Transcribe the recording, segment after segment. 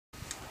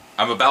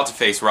I'm about to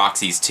face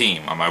Roxie's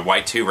team on my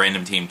White 2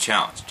 Random Team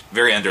Challenge.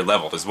 Very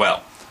underleveled as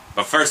well.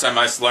 But first I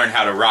must learn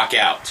how to rock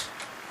out.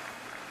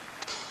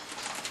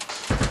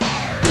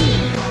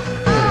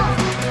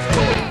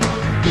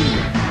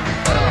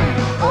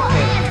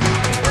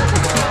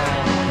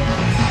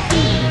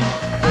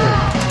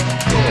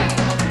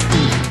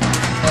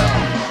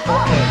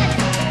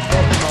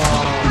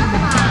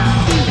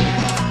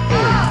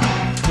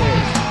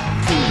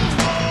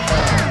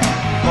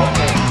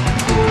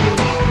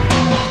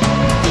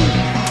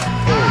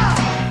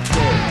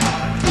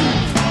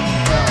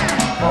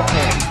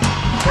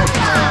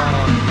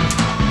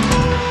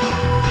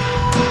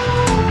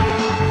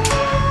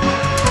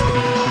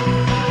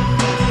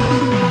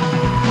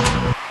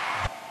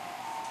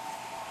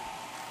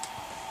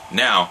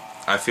 Now,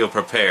 I feel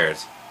prepared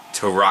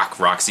to rock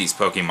Roxie's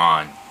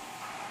Pokemon.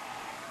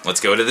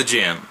 Let's go to the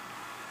gym.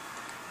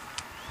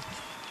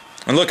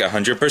 And look,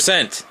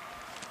 100%!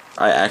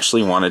 I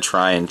actually want to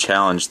try and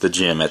challenge the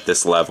gym at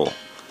this level.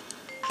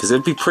 Because it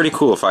would be pretty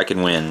cool if I could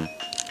win.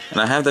 And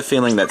I have the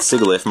feeling that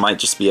Sigilyph might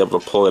just be able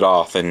to pull it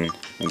off and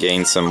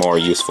gain some more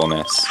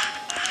usefulness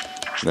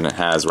than it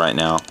has right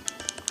now.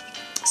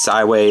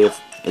 Psywave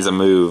is a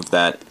move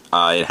that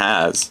it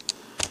has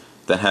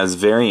that has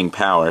varying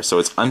power, so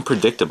it's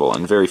unpredictable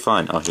and very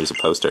fun. Oh, here's a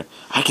poster.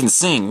 I can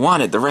sing,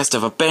 wanted, the rest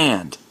of a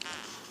band.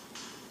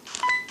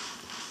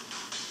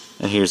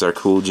 And here's our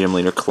cool gym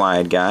leader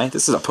Clyde guy.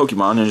 This is a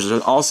Pokemon and there's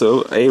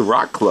also a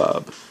rock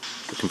club.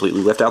 I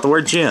completely left out the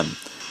word gym.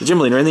 The gym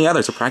leader and the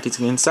others are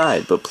practicing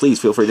inside, but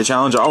please feel free to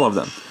challenge all of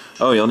them.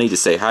 Oh, you'll need to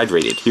stay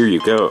hydrated. Here you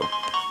go.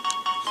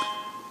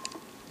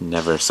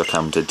 Never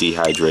succumb to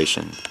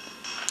dehydration.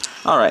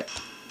 Alright.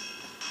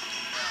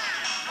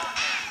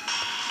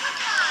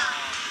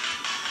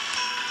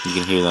 You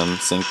can hear them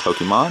sing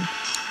Pokemon.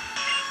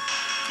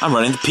 I'm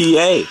running the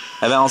PA.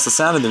 I balance the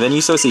sound in the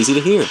venue so it's easy to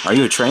hear. Are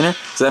you a trainer?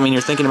 Does that mean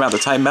you're thinking about the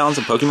type balance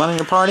of Pokemon in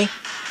your party?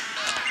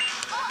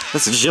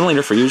 That's a gym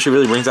leader for you. She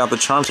really brings out the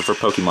charms of her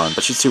Pokemon,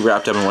 but she's too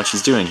wrapped up in what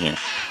she's doing here.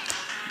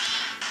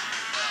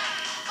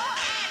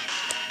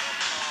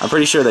 I'm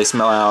pretty sure they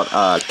smell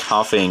out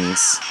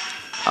Coughing's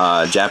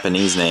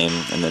Japanese name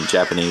in the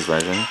Japanese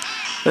version.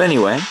 But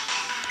anyway,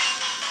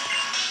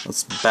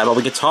 let's battle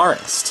the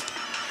guitarist.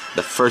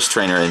 The first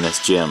trainer in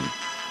this gym.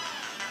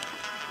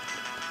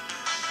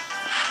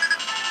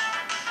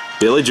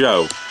 Billy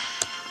Joe.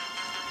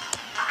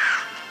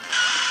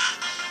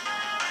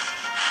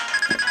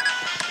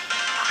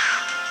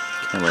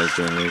 Camera's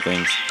doing new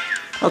things.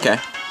 Okay.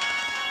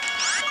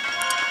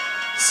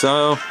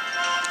 So,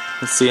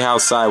 let's see how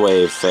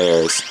Psywave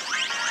fares.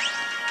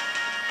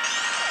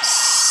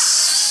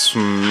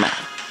 Smack.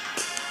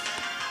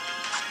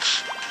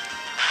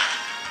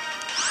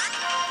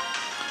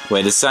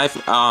 Wait, is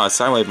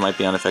Psywave might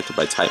be unaffected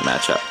by type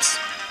matchups.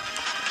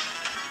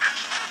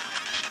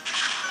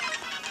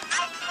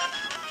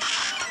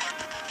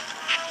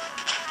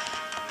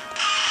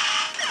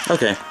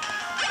 Okay.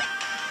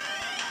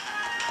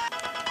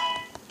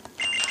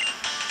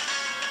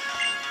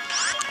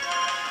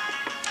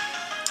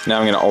 Now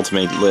I'm going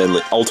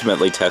to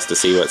ultimately test to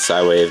see what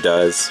Psywave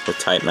does with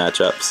type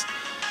matchups.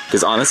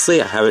 Because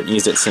honestly, I haven't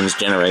used it since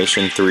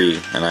Generation 3,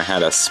 and I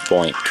had a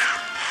Spoink.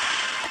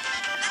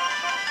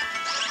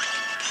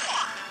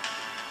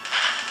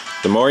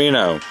 The more you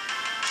know.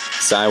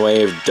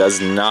 Psywave does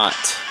not.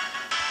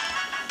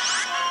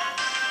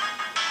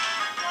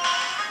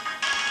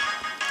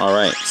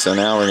 Alright, so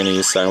now we're going to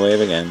use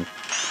Psywave again.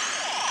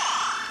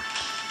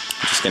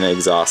 I'm just going to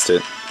exhaust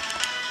it.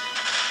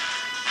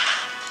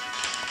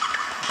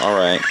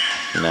 Alright,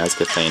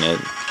 Nazca fainted.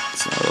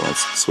 So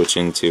let's switch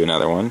into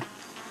another one.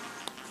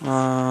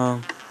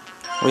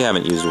 We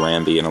haven't used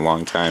Rambi in a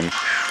long time.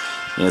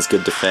 He has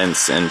good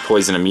defense and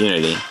poison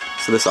immunity,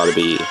 so this ought to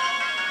be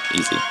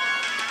easy.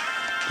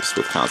 Just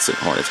with constant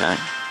horn attack.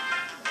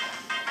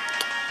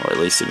 Or at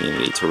least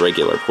immunity to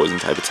regular poison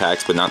type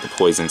attacks, but not the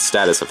poison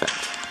status effect.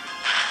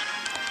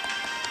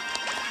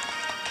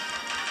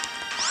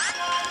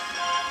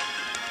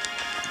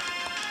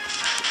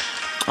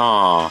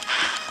 Aww, I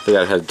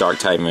forgot it had a dark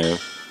type move.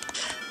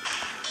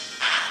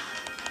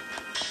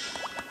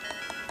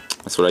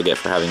 That's what I get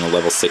for having a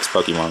level 6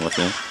 Pokemon with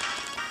me.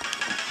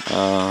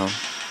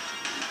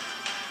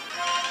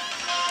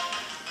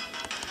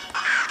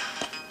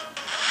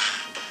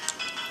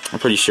 I'm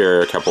pretty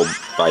sure a couple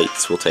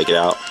bites will take it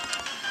out.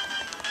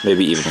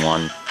 Maybe even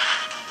one.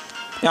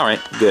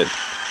 Alright, good.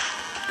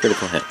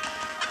 Critical hit.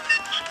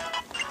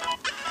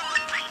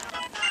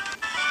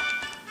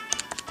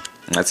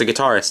 And that's a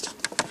guitarist.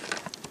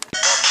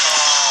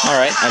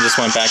 Alright, I just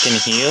went back and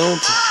healed.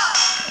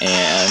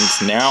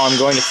 And now I'm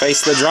going to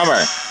face the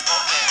drummer.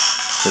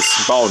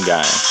 This bald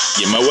guy.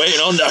 Get my way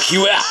and I'll knock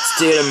you out.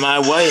 Stay in my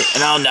way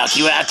and I'll knock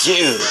you out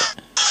too.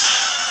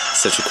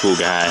 Such a cool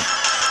guy.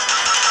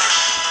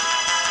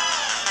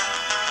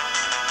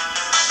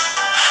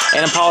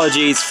 And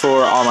apologies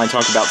for all my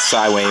talk about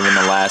Psywave in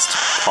the last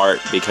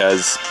part,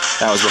 because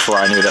that was before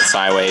I knew that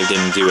Psywave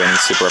didn't do any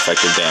super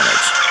effective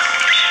damage.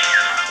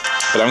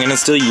 But I'm going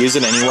to still use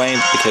it anyway,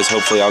 because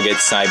hopefully I'll get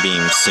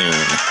Psybeam soon.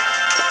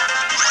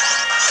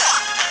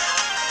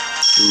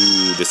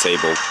 Ooh,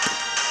 disabled.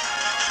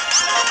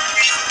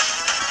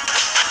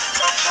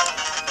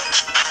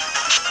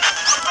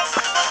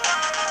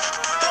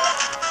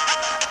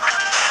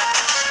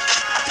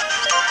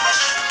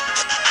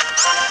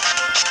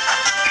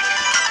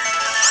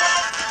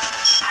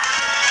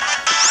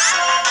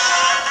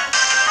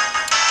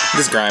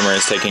 This Grimer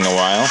is taking a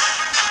while.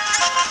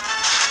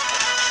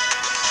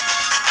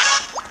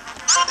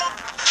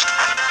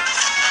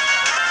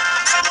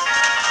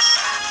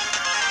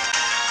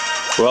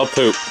 Well,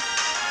 poop.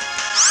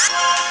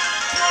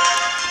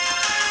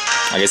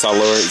 I guess I'll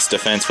lower its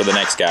defense for the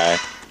next guy.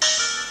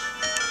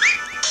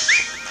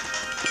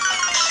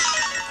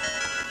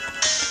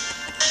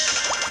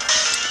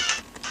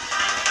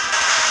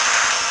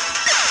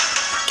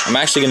 I'm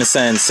actually going to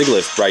send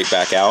Sigilyph right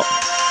back out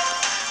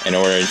in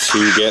order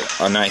to get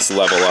a nice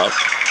level up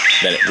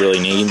that it really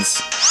needs.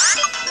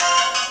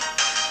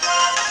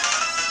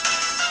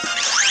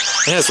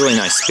 It has really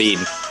nice speed.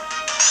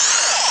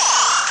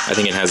 I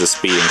think it has a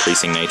speed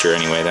increasing nature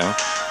anyway, though.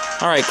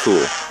 Alright,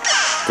 cool.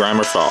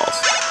 Grimer falls.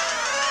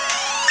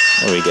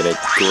 Oh, we get a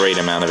great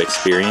amount of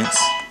experience.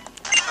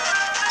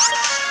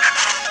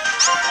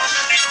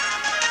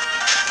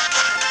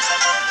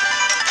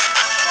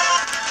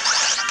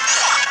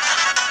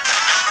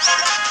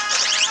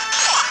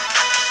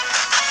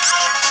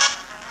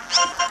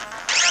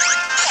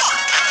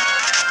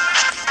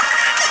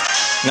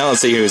 Now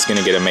let's see who's going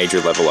to get a major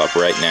level up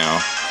right now.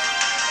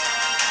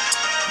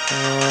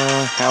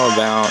 How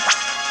about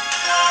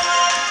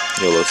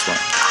YOLO Swing?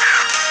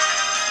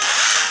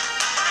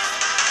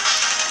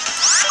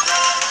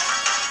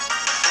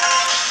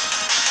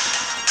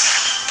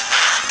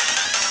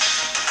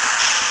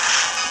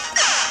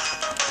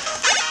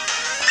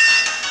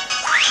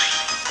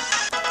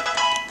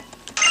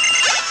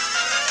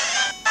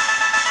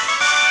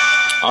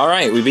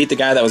 Alright, we beat the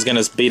guy that was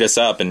going to beat us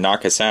up and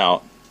knock us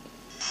out.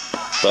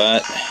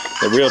 But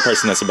the real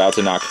person that's about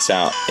to knock us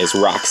out is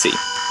Roxie.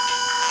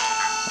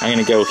 I'm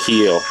gonna go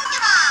heal.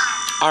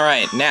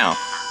 Alright, now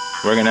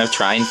we're gonna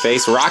try and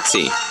face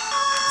Roxie.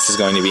 This is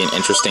going to be an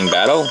interesting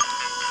battle,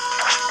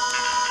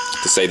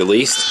 to say the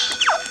least.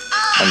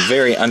 I'm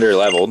very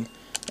underleveled,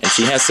 and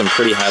she has some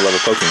pretty high level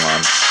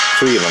Pokemon.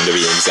 3 of them to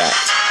be exact.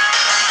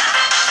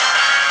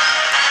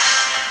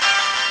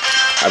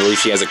 I believe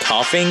she has a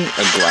Coughing,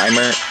 a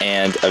Grimer,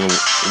 and a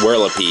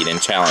Whirlipede in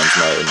challenge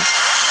mode.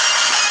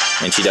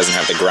 And she doesn't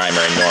have the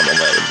Grimer in normal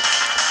mode.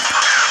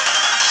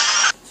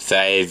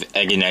 5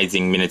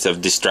 agonizing minutes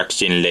of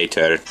destruction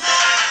later.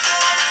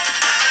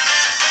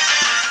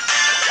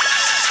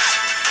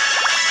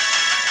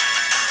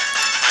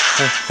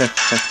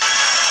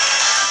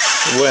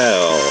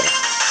 Well,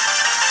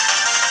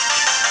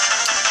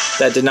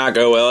 that did not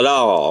go well at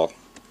all.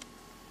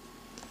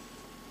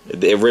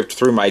 It ripped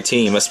through my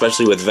team,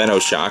 especially with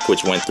Venoshock,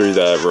 which went through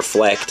the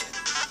Reflect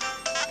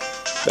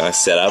that I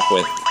set up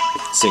with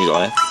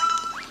Sigilyph.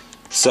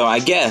 So I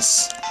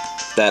guess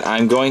that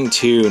I'm going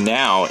to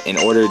now, in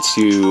order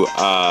to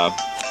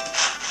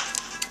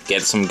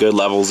get some good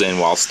levels in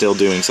while still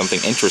doing something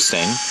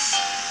interesting,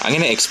 I'm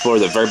going to explore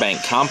the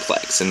Verbank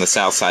Complex in the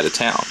south side of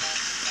town.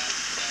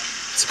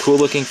 It's a cool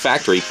looking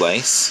factory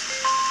place.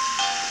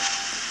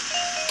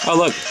 Oh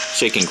look,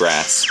 shaking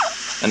grass.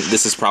 And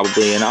this is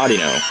probably an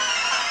Audino.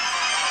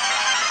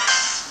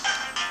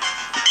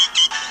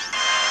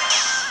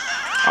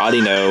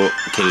 Audino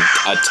can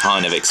a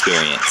ton of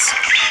experience.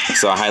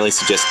 So I highly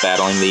suggest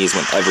battling these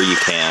whenever you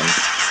can,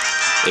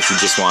 if you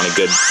just want a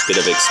good bit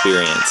of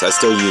experience. I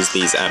still use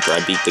these after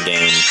I beat the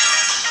game.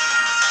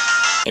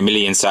 A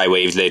million Psy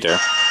Waves later.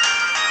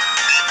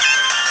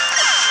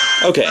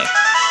 Okay.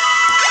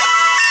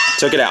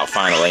 Took it out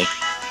finally.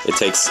 It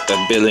takes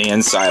a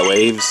billion Psy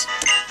Waves.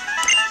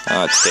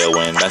 Oh, it's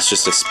Tailwind. That's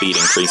just a speed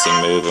increasing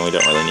move, and we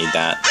don't really need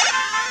that.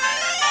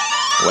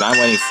 What I'm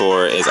waiting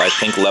for is, I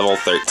think, level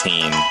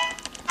 13.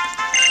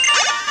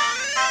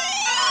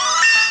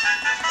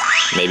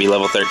 Maybe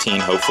level 13,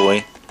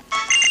 hopefully.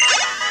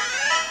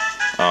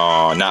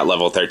 Oh, not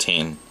level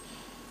 13.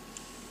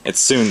 It's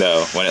soon,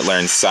 though, when it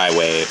learns Psy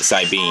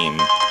Beam,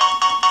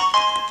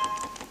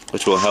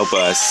 which will help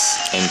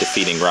us in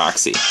defeating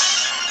Roxie.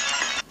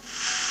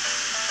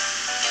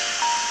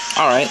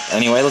 Alright,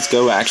 anyway, let's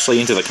go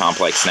actually into the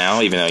complex now,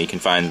 even though you can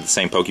find the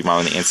same Pokemon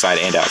on the inside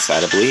and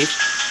outside, I believe.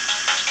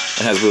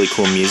 It has really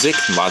cool music,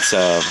 lots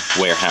of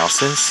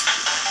warehouses,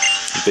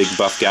 big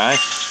buff guy.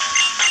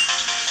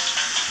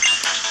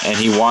 And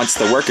he wants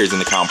the workers in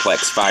the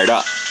complex fired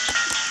up.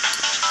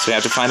 So we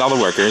have to find all the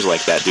workers,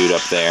 like that dude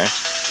up there.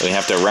 And we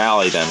have to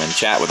rally them and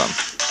chat with them.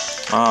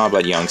 Aw,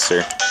 but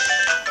youngster.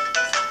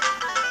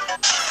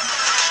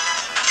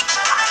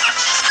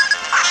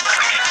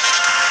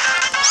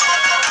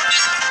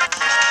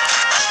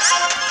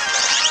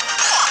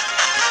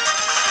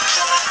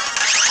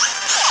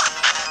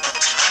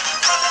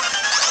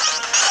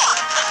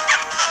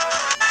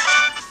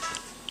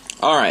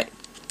 Alright.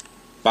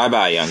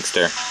 Bye-bye,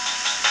 youngster.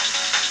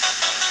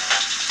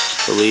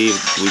 I believe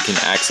we can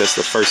access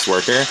the first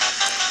worker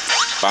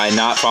by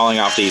not falling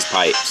off these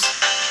pipes.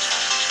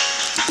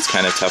 It's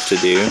kind of tough to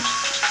do.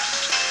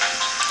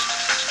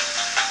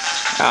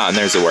 Ah, and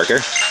there's a worker.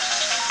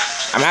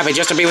 I'm happy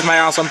just to be with my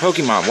awesome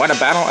Pokemon. What a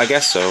battle? I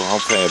guess so. I'll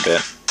play a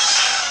bit.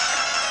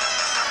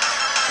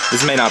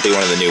 This may not be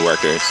one of the new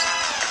workers.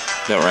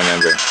 Don't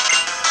remember.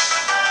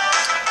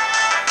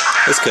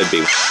 This could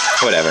be.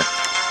 Whatever.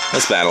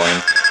 Let's battle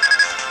him.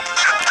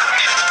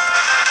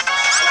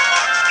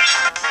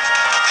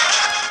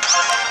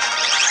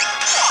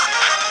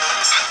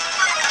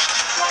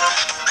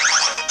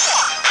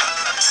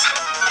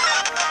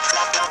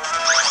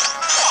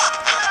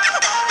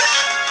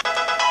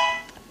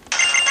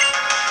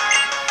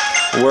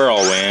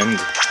 Whirlwind.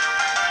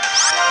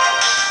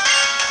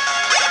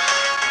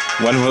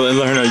 When will it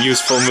learn a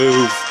useful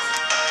move?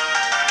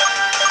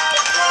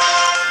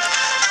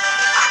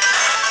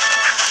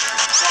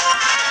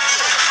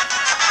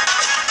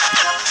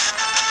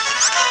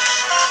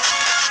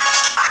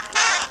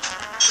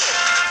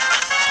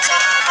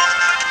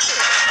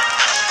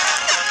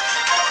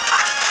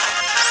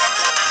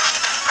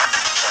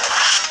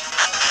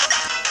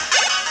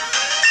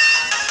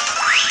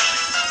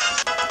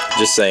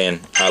 Just saying,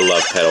 I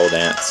love Petal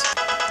Dance.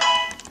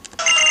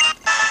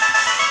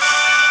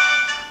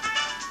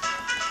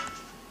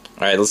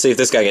 Alright, let's see if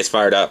this guy gets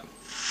fired up.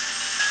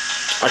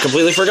 I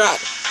completely forgot!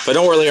 If I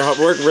don't work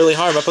really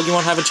hard, my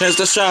Pokemon have a chance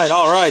to shine!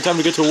 Alright, time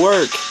to get to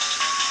work!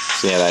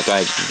 So yeah, that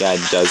guy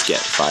does get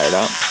fired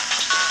up.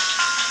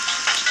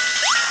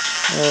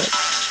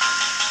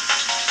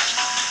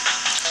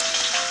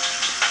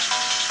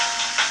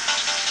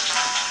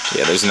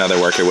 Yeah, there's another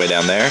worker way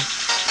down there.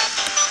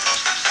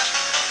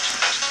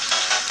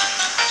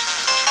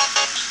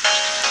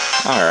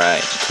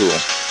 Alright, cool.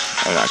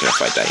 I'm not gonna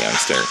fight that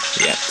youngster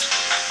yet.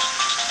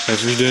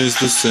 Every day's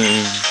the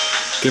same.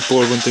 Get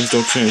bored when things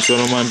don't change, so I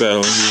don't mind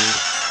battling you.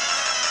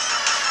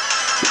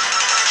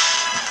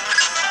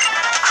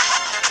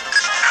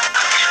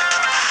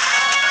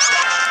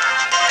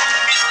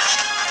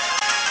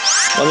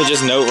 Let me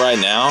just note right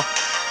now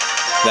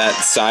that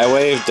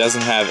Psywave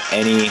doesn't have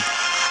any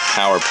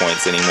power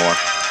points anymore.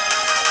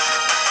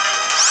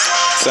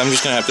 So I'm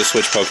just gonna have to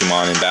switch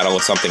Pokemon and battle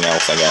with something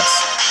else, I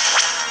guess.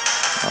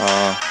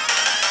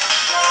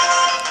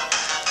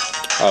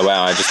 Oh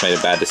wow, I just made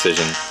a bad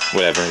decision.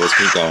 Whatever, let's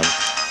keep going.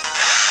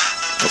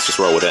 Let's just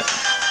roll with it.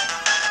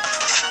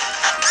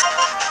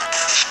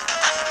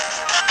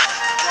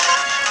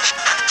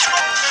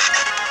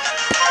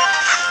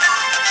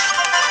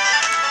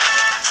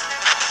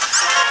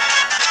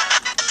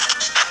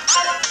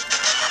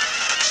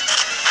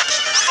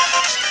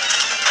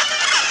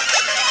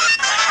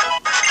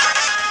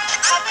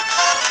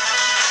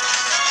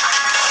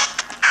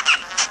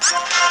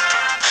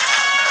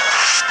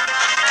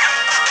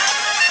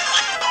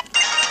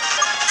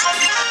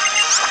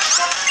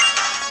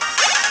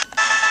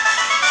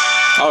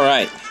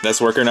 Alright,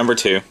 that's worker number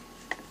 2.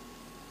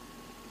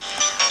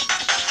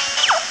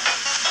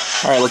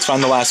 Alright, let's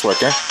find the last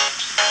worker.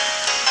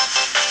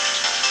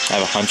 I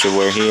have a hunch of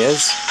where he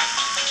is.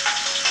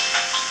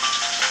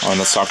 Oh, and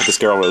let's talk with this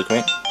girl really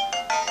quick.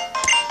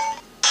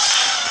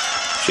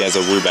 She has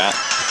a Woobat.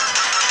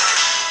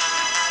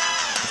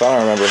 I thought I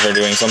remember her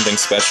doing something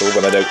special,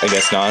 but I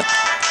guess not.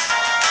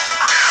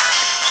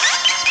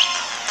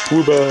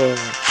 Woobat!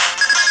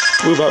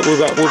 Woobat,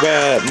 Woobat,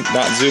 Woobat!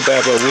 Not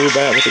Zubat, but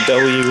Woobat with a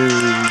W.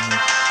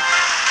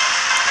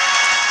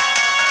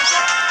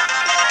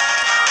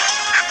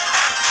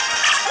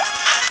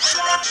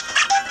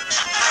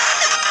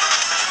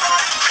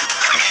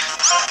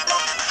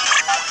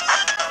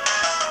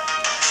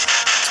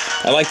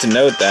 I like to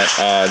note that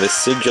the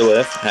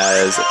Sigilyph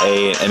has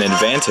an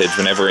advantage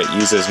whenever it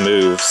uses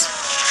moves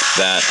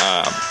that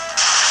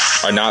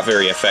are not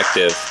very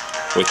effective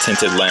with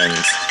Tinted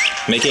Lens,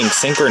 making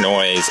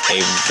Synchronoise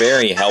a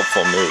very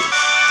helpful move.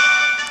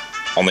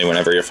 Only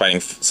whenever you're fighting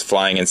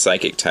flying and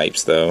psychic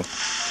types, though.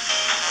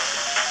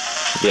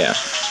 Yeah.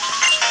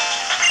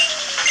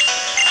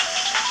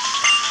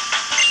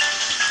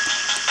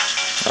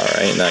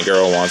 Alright, and that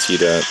girl wants you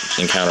to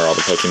encounter all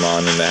the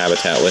Pokemon in the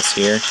habitat list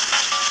here.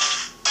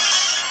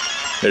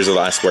 There's the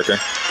last worker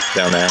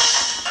down there.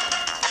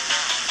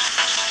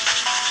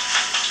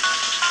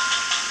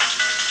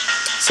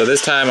 So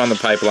this time on the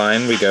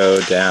pipeline, we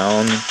go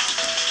down.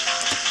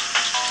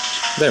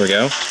 There we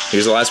go.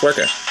 Here's the last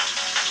worker.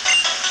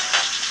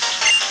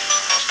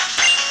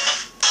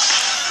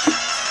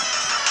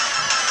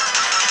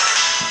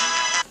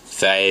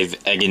 5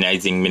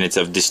 agonizing minutes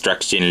of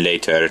destruction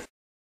later.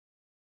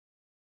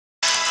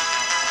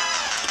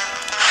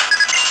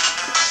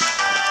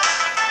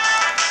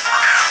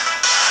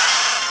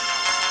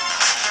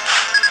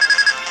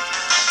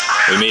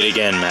 We meet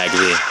again,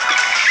 Magby.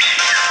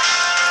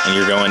 And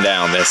you're going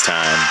down this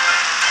time.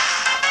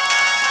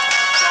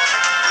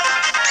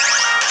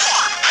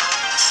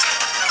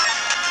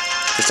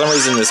 For some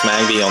reason, this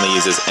Magby only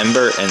uses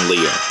Ember and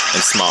Leer,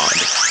 and Smog.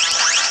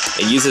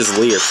 It uses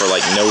Leer for,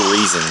 like, no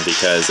reason,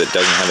 because it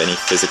doesn't have any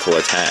physical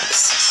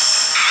attacks.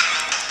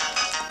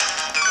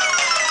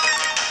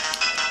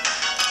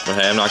 But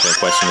hey, I'm not going to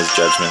question his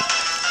judgment,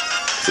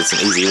 because it's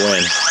an easy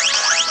win.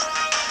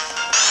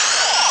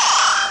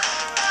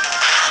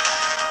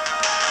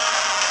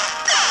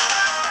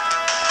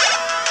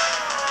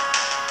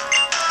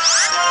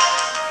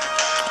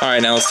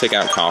 Alright, now let's take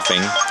out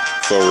coughing.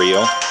 For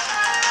real.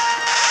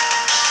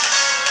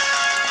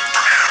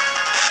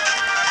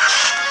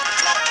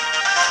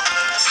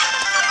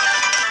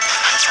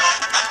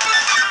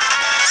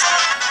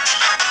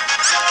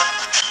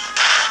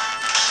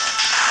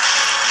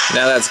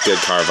 Now that's good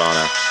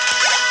Carvana.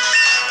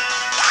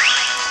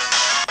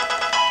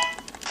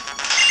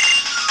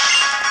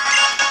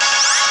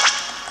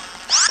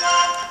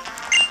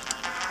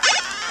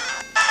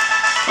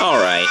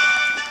 Alright.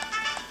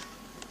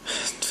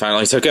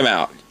 Finally took him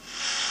out.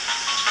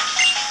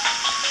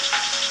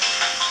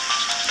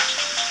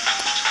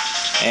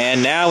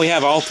 And now we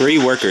have all 3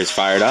 workers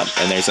fired up,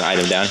 and there's an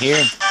item down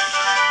here.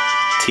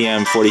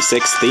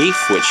 TM46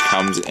 Thief, which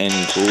comes in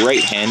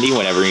great handy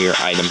whenever you're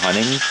item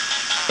hunting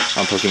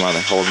on Pokemon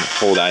that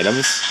hold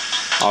items.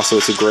 Also,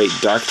 it's a great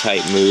dark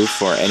type move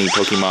for any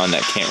Pokemon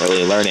that can't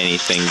really learn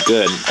anything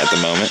good at the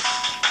moment.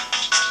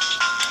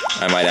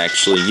 I might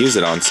actually use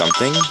it on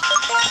something.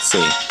 Let's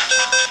see.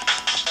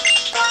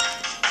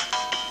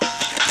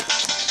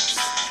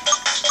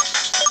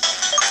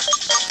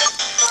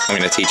 I'm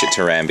going to teach it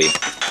to Rambi.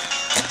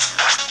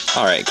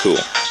 Alright, cool.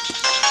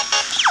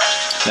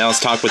 Now let's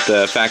talk with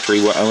the factory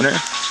owner.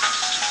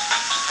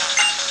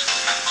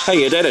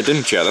 Hey, you did it,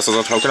 didn't you? This is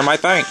a token of my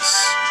thanks.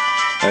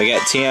 And we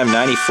get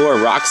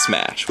TM94 Rock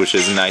Smash, which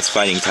is a nice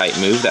fighting type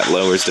move that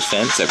lowers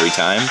defense every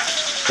time.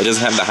 It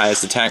doesn't have the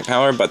highest attack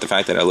power, but the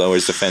fact that it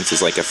lowers defense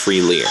is like a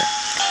free Leer.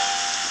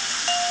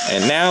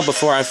 And now,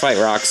 before I fight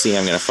Roxie,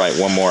 I'm going to fight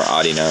one more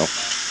Audino.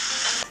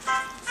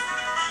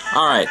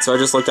 Alright, so I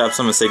just looked up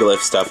some of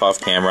Sigilyph's stuff off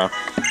camera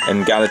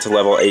and got it to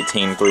level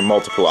 18 through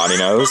multiple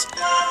Audinos.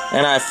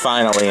 And I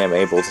finally am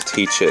able to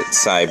teach it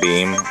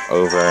Psybeam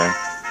over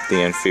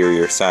the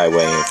inferior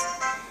Psywave.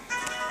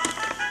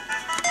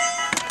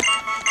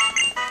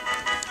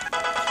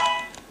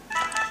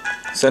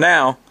 So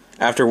now,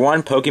 after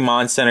one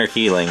Pokemon Center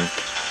healing,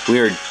 we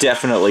are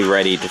definitely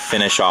ready to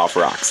finish off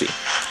Roxie.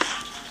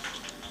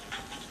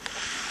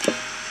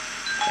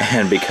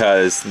 And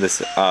because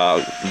this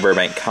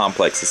Burbank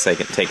complex is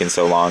taking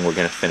so long, we're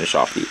going to finish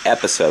off the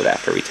episode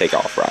after we take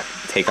on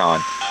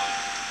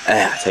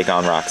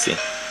Roxie.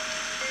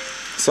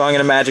 So I'm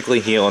going to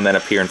magically heal and then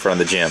appear in front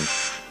of the gym.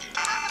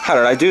 How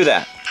did I do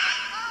that?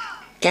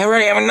 Get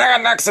ready, I'm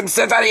gonna knock some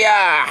sense out of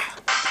ya!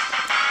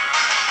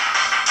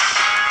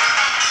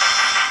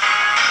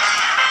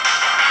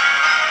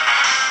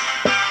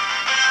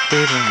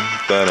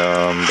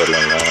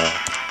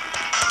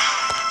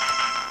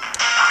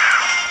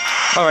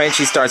 Alright,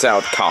 she starts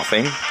out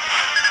coughing.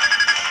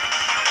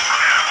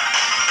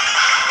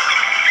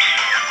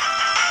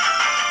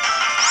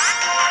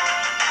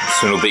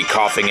 Soon will be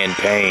coughing in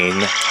pain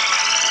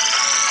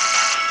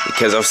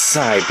because of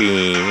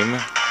Psybeam.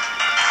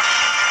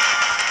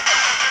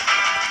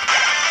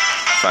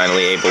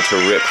 Finally able to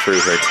rip through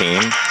her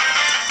team.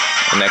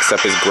 And next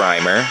up is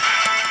Grimer.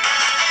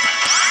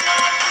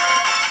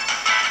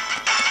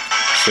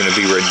 Soon to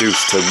be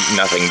reduced to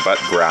nothing but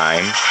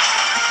grime.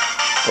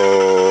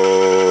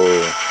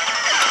 Oh.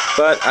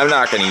 But I'm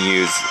not going to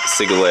use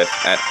Sigilyph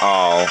at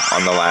all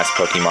on the last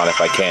Pokemon if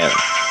I can.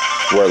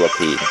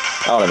 Whirlipede.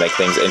 I want to make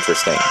things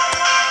interesting.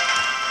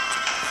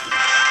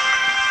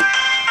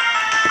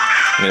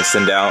 I'm going to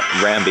send out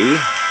Rambi.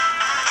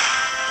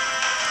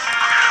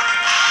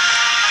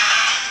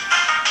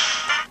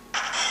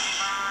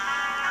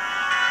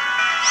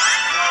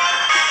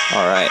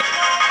 Alright.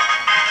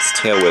 Let's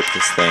Tail Whip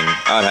this thing.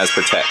 Oh, it has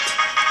Protect.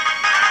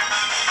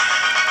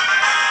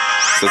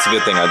 So it's a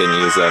good thing I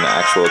didn't use an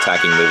actual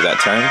attacking move that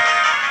turn.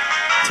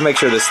 To make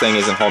sure this thing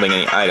isn't holding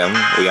any item,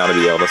 we ought to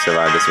be able to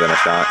survive this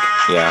Venoshock.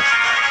 Yeah.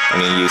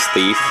 I'm going to use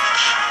Thief.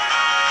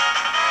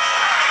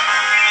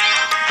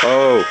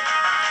 Oh!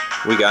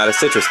 We got a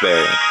Citrus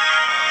Berry.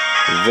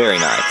 Very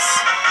nice.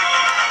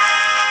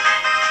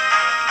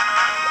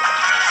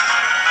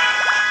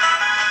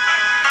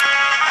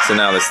 So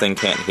now this thing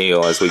can't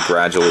heal as we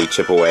gradually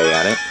chip away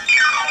at it.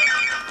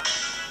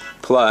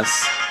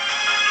 Plus,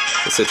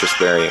 the Citrus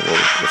Berry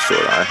will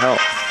restore our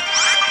health.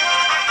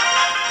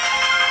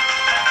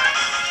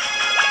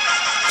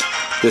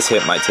 This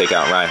hit might take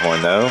out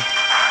Rhyhorn though.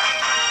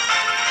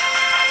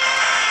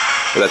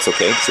 But that's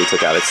okay, because we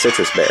took out its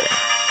Citrus Berry.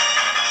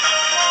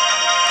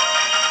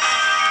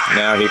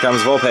 Now here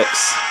comes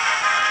Vulpix.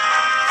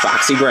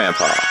 Foxy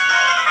Grandpa.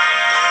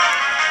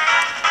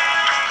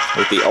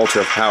 With the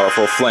ultra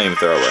powerful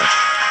Flamethrower.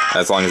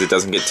 As long as it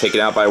doesn't get taken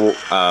out by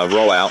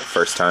Rollout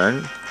first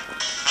turn.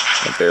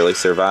 It barely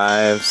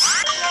survives.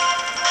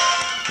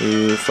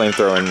 Ooh,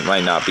 Flamethrower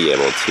might not be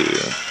able to.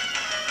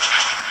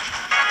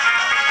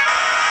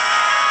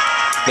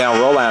 Now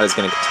Rollout is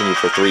going to continue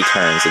for 3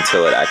 turns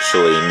until it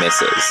actually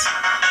misses.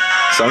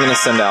 So I'm going to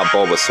send out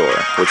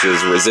Bulbasaur, which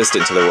is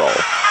resistant to the roll.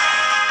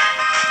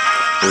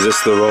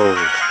 Resist the roll.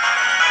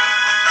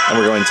 And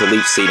we're going to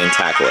Leech Seed and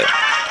tackle it.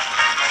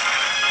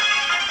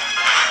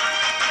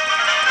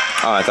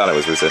 Oh, I thought it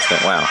was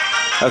resistant. Wow.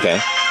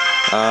 Okay.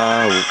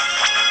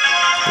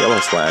 Yellow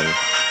Swag.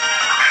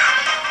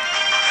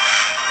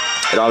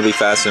 It ought to be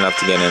fast enough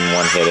to get in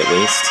one hit at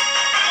least.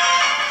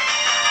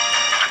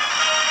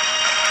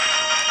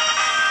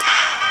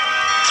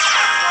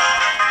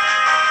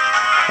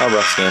 Oh,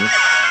 rough skin.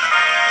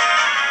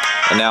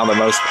 And now the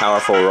most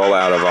powerful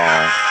rollout of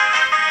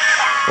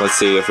all. Let's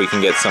see if we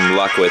can get some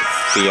luck with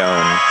Fiona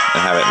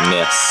and have it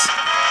miss.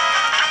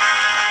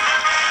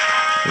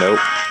 Nope.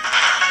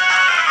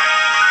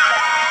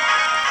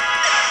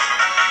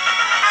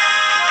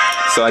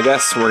 So I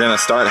guess we're gonna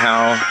start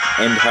how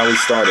we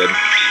started,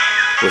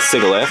 with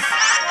Sigilyph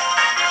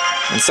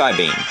and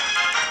Psybeam.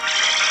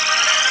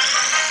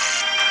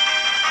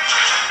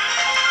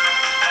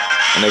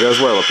 And there goes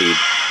Whirlipede.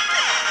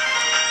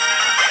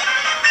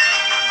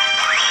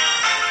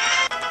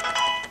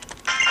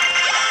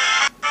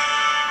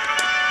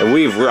 And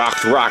we've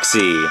rocked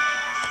Roxie.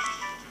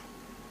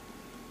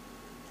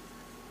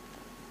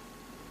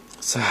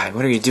 Sigh,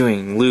 what are you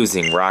doing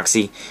losing,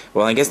 Roxie?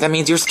 Well, I guess that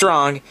means you're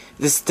strong.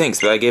 This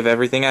stinks, but I gave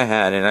everything I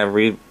had, and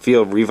I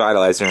feel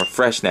revitalized and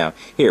refreshed now.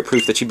 Here,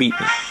 proof that you beat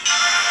me.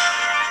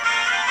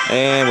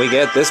 And we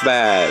get this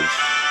badge.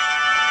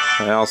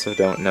 I also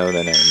don't know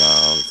the name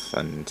of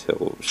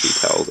until she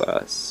tells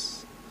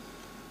us.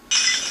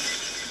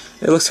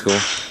 It looks cool.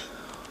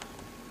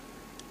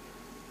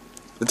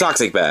 The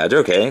Toxic badge,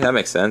 okay, that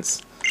makes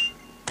sense.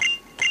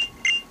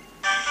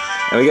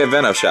 And we get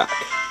Venoshock,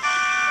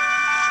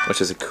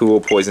 which is a cool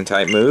poison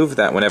type move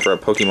that whenever a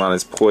Pokemon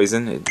is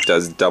poisoned, it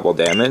does double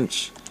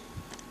damage.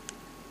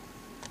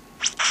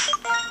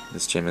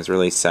 This gym is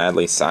really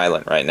sadly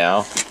silent right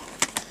now.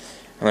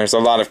 And there's a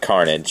lot of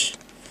carnage.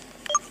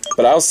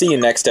 But I'll see you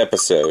next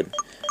episode,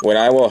 when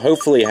I will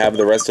hopefully have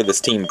the rest of this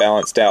team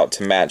balanced out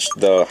to match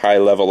the high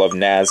level of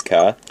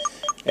Nazca.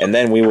 And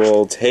then we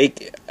will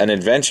take an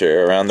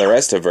adventure around the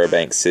rest of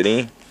Burbank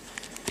City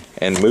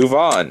and move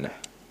on,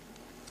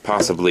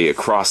 possibly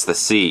across the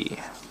sea.